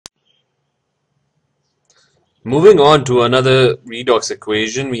Moving on to another redox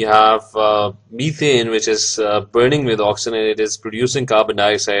equation, we have methane, which is burning with oxygen, and it is producing carbon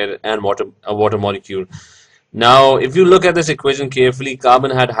dioxide and a water molecule. Now, if you look at this equation carefully,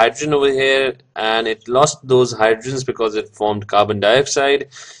 carbon had hydrogen over here, and it lost those hydrogens because it formed carbon dioxide.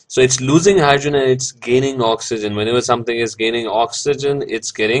 So it's losing hydrogen and it's gaining oxygen. Whenever something is gaining oxygen,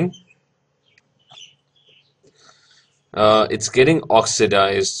 it's getting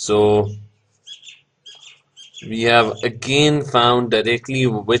oxidized. So we have again found directly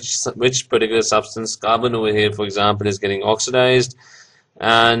which particular substance, carbon over here for example, is getting oxidized,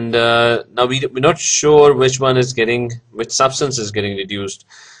 and now we're not sure which substance is getting reduced.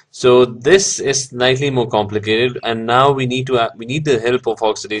 So this is slightly more complicated, and now we need the help of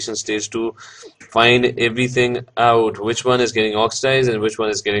oxidation states to find everything out, which one is getting oxidized and which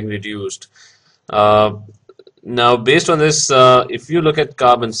one is getting reduced. uh, Now, based on this, if you look at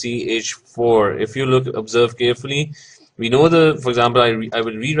carbon CH4, if you observe carefully, we know for example, I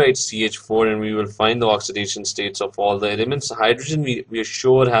will rewrite CH4 and we will find the oxidation states of all the elements. Hydrogen, we are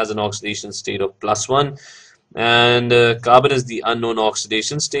sure has an oxidation state of +1, and carbon is the unknown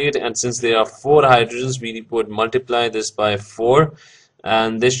oxidation state. And since there are 4 hydrogens, we would multiply this by 4,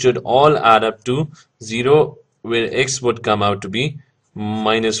 and this should all add up to 0, where x would come out to be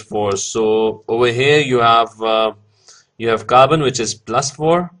 -4. So over here you have carbon, which is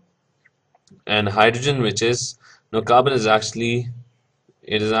 +4, and hydrogen, which is, no, carbon is actually,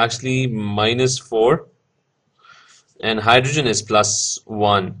 it is actually -4, and hydrogen is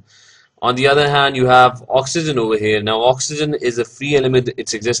 +1. On the other hand, you have oxygen over here. Now oxygen is a free element,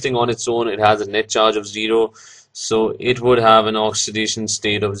 it's existing on its own, it has a net charge of 0, so it would have an oxidation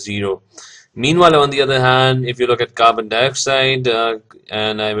state of 0. Meanwhile, on the other hand, if you look at carbon dioxide,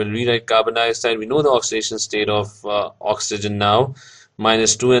 and I will rewrite carbon dioxide, we know the oxidation state of oxygen now,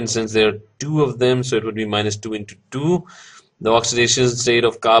 -2, and since there are 2 of them, so it would be -2 into 2. The oxidation state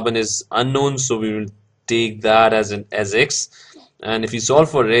of carbon is unknown, so we will take that as x, and if you solve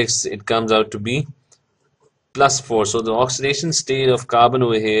for x, it comes out to be +4. So the oxidation state of carbon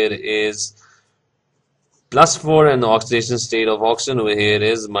over here is +4, and the oxidation state of oxygen over here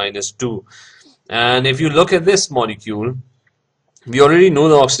is -2. And if you look at this molecule, we already know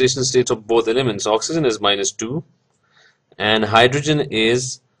the oxidation states of both elements. Oxygen is -2 and hydrogen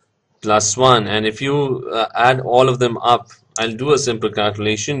is +1, and if you add all of them up, I'll do a simple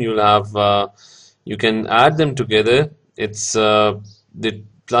calculation. You'll have you can add them together. It's the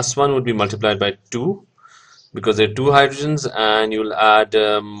 +1 would be multiplied by 2, because there are 2 hydrogens, and you'll add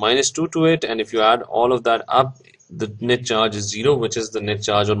 -2 to it, and if you add all of that up, the net charge is 0, which is the net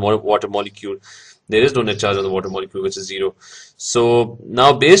charge on water molecule. There is no net charge on the water molecule, which is 0. So now,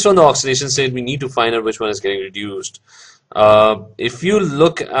 based on the oxidation state, we need to find out which one is getting reduced. If you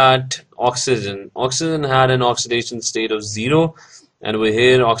look at oxygen had an oxidation state of 0, and over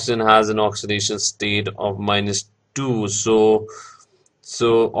here oxygen has an oxidation state of -2.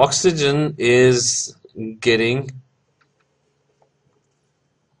 So oxygen is getting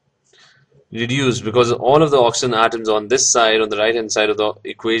reduced because all of the oxygen atoms on this side, on the right hand side of the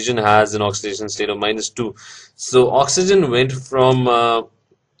equation, has an oxidation state of -2. So oxygen went from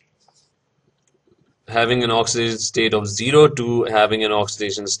having an oxidation state of 0 to having an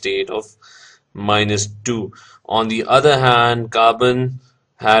oxidation state of -2. On the other hand, carbon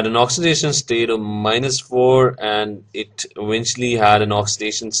had an oxidation state of -4, and it eventually had an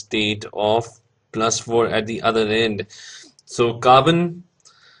oxidation state of +4 at the other end. So carbon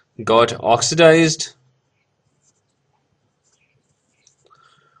got oxidized,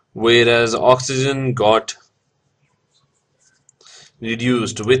 whereas oxygen got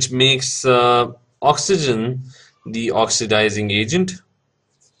reduced, which makes oxygen the oxidizing agent,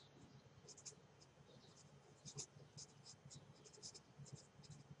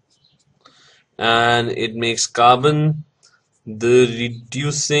 and it makes carbon the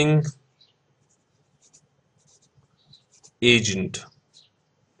reducing agent.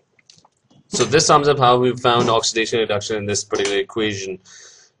 So this sums up how we found oxidation reduction in this particular equation.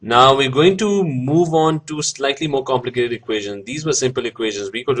 Now we're going to move on to slightly more complicated equations. These were simple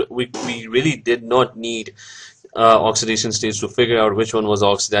equations. We really did not need oxidation states to figure out which one was the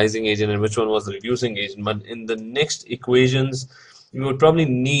oxidizing agent and which one was the reducing agent. But in the next equations, we would probably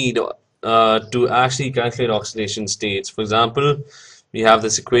need to actually calculate oxidation states. For example, we have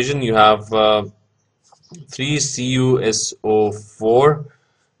this equation. You have 3CuSO4,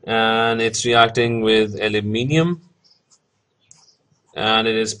 and it's reacting with aluminium, and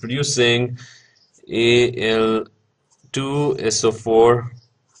it is producing Al2SO4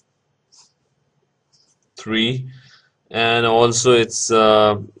 3, and also it's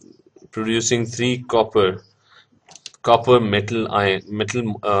producing 3 copper. copper metal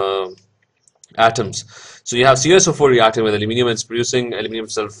atoms. So you have CSO4 reacting with aluminum. It's producing aluminum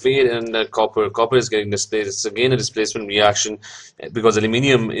sulfate and copper. Copper is getting displaced. It's again a displacement reaction because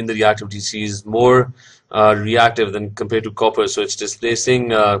aluminum in the reactivity is more reactive than compared to copper. So it's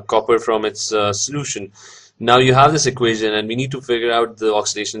displacing copper from its solution. Now you have this equation, and we need to figure out the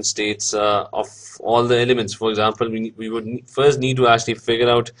oxidation states of all the elements. For example, we would first need to actually figure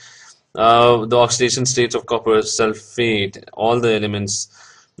out the oxidation states of copper sulfate, all the elements.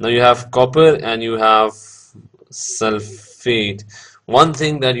 Now you have copper and you have sulfate. One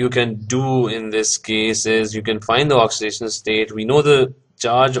thing that you can do in this case is you can find the oxidation state. We know the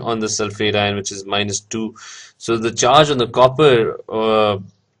charge on the sulfate ion, which is -2. So the charge on the copper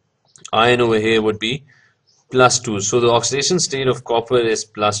ion over here would be +2. So the oxidation state of copper is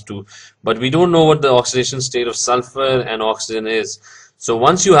 +2. But we don't know what the oxidation state of sulfur and oxygen is. So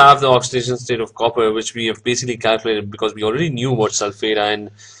once you have the oxidation state of copper, which we have basically calculated because we already knew what sulfate ion,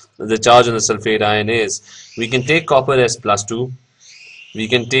 the charge on the sulfate ion is, we can take copper as +2. We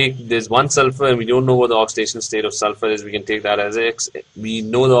can take, there's one sulfur and we don't know what the oxidation state of sulfur is. We can take that as X. We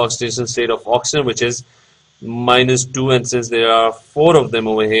know the oxidation state of oxygen, which is -2, and since there are 4 of them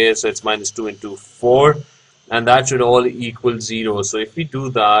over here, so it's -2 into 4, and that should all equal 0. So if we do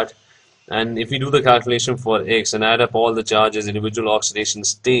that, and if we do the calculation for X and add up all the charges, individual oxidation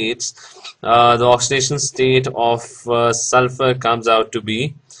states, the oxidation state of sulfur comes out to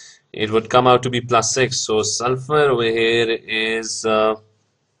be, it would come out to be +6. So sulfur over here is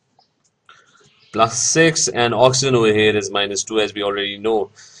 +6 and oxygen over here is -2, as we already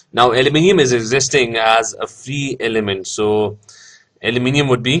know. Now aluminium is existing as a free element, so aluminium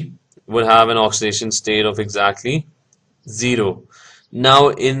would have an oxidation state of exactly 0. Now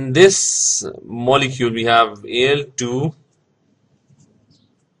in this molecule we have Al2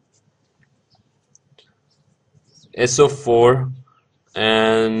 SO4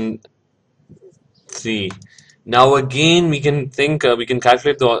 and 3. Now again we can think, we can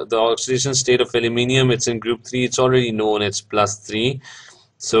calculate the oxidation state of aluminium. It's in group 3. It's already known, it's +3.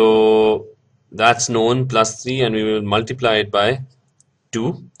 So that's known, +3, and we will multiply it by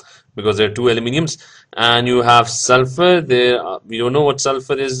 2 because there are 2 aluminiums. And you have sulfur there. We don't know what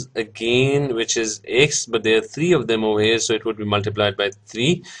sulfur is again, which is X, but there are 3 of them over here, so it would be multiplied by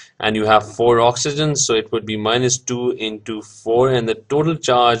 3. And you have 4 oxygens, so it would be -2 into 4, and the total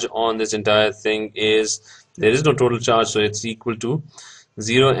charge on this entire thing is, there is no total charge, so it's equal to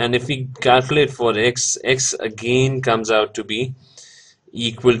 0. And if we calculate for X, X again comes out to be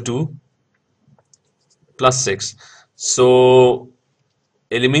equal to +6. So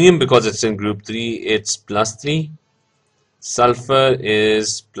aluminium, because it's in group 3, it's +3. Sulfur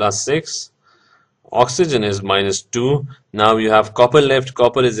is +6. Oxygen is -2. Now you have copper left.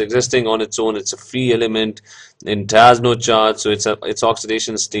 Copper is existing on its own. It's a free element. It has no charge, so its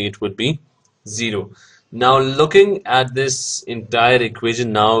oxidation state would be 0. Now looking at this entire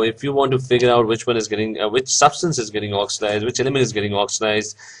equation, now if you want to figure out which one is getting, which substance is getting oxidized, which element is getting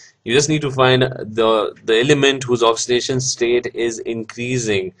oxidized, you just need to find the element whose oxidation state is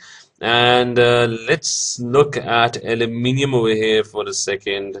increasing. And let's look at aluminium over here for a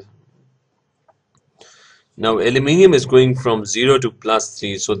second. Now aluminium is going from 0 to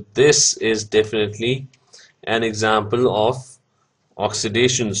 +3, so this is definitely an example of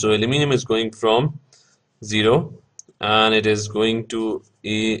oxidation. So aluminium is going from 0 and it is going to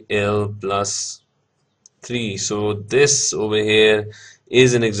Al plus 3. So this over here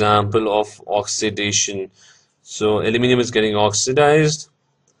is an example of oxidation. So aluminium is getting oxidized,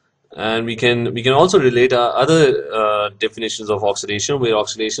 and we can also relate other definitions of oxidation, where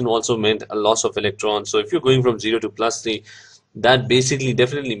oxidation also meant a loss of electrons. So if you're going from 0 to +3, that basically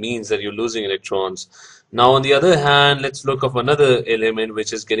definitely means that you're losing electrons. Now on the other hand, let's look at another element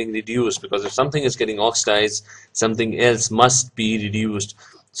which is getting reduced, because if something is getting oxidized, something else must be reduced.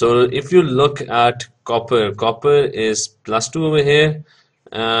 So if you look at copper, copper is +2 over here,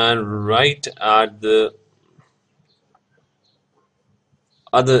 and right at the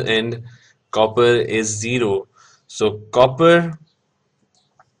other end copper is 0. So copper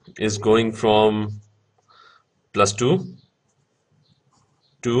is going from +2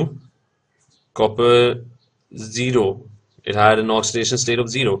 to copper 0. It had an oxidation state of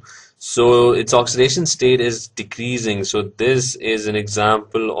 0, so its oxidation state is decreasing. So this is an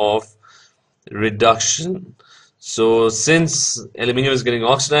example of reduction. So since aluminium is getting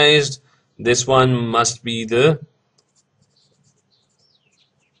oxidized, this one must be the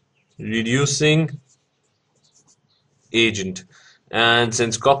reducing agent, and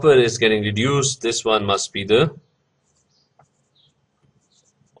since copper is getting reduced, this one must be the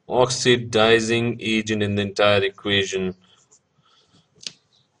oxidizing agent in the entire equation.